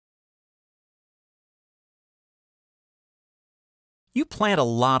You plant a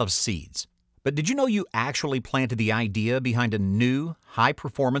lot of seeds, but did you know you actually planted the idea behind a new,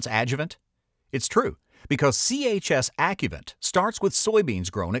 high-performance adjuvant? It's true, because CHS Acuvant starts with soybeans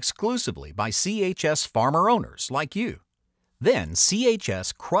grown exclusively by CHS farmer owners like you. Then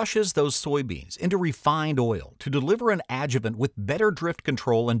CHS crushes those soybeans into refined oil to deliver an adjuvant with better drift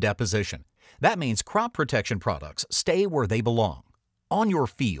control and deposition. That means crop protection products stay where they belong, on your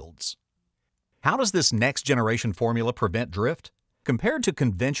fields. How does this next-generation formula prevent drift? Compared to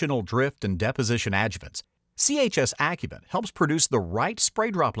conventional drift and deposition adjuvants, CHS Acuvant helps produce the right spray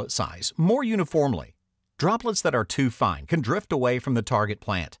droplet size more uniformly. Droplets that are too fine can drift away from the target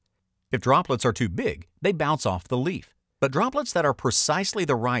plant. If droplets are too big, they bounce off the leaf. But droplets that are precisely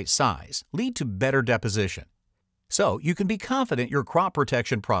the right size lead to better deposition. So you can be confident your crop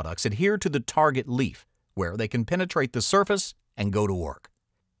protection products adhere to the target leaf, where they can penetrate the surface and go to work.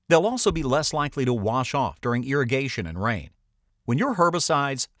 They'll also be less likely to wash off during irrigation and rain. When your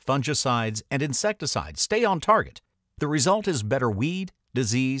herbicides, fungicides, and insecticides stay on target, the result is better weed,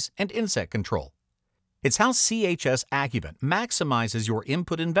 disease, and insect control. It's how CHS Acuvant maximizes your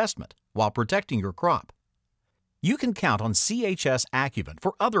input investment while protecting your crop. You can count on CHS Acuvant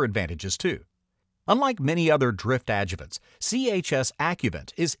for other advantages too. Unlike many other drift adjuvants, CHS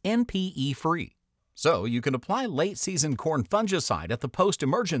Acuvant is NPE-free, so you can apply late-season corn fungicide at the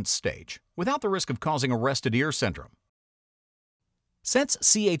post-emergence stage without the risk of causing arrested ear syndrome. Since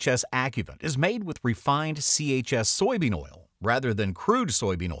CHS Acuvant is made with refined CHS soybean oil rather than crude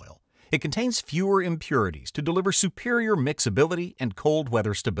soybean oil, it contains fewer impurities to deliver superior mixability and cold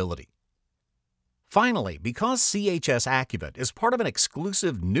weather stability. Finally, because CHS Acuvant is part of an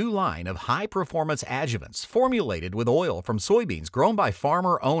exclusive new line of high-performance adjuvants formulated with oil from soybeans grown by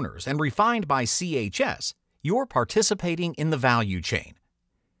farmer owners and refined by CHS, you're participating in the value chain.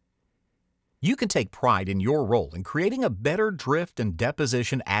 You can take pride in your role in creating a better drift and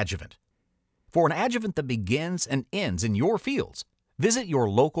deposition adjuvant. For an adjuvant that begins and ends in your fields, visit your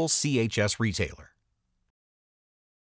local CHS retailer.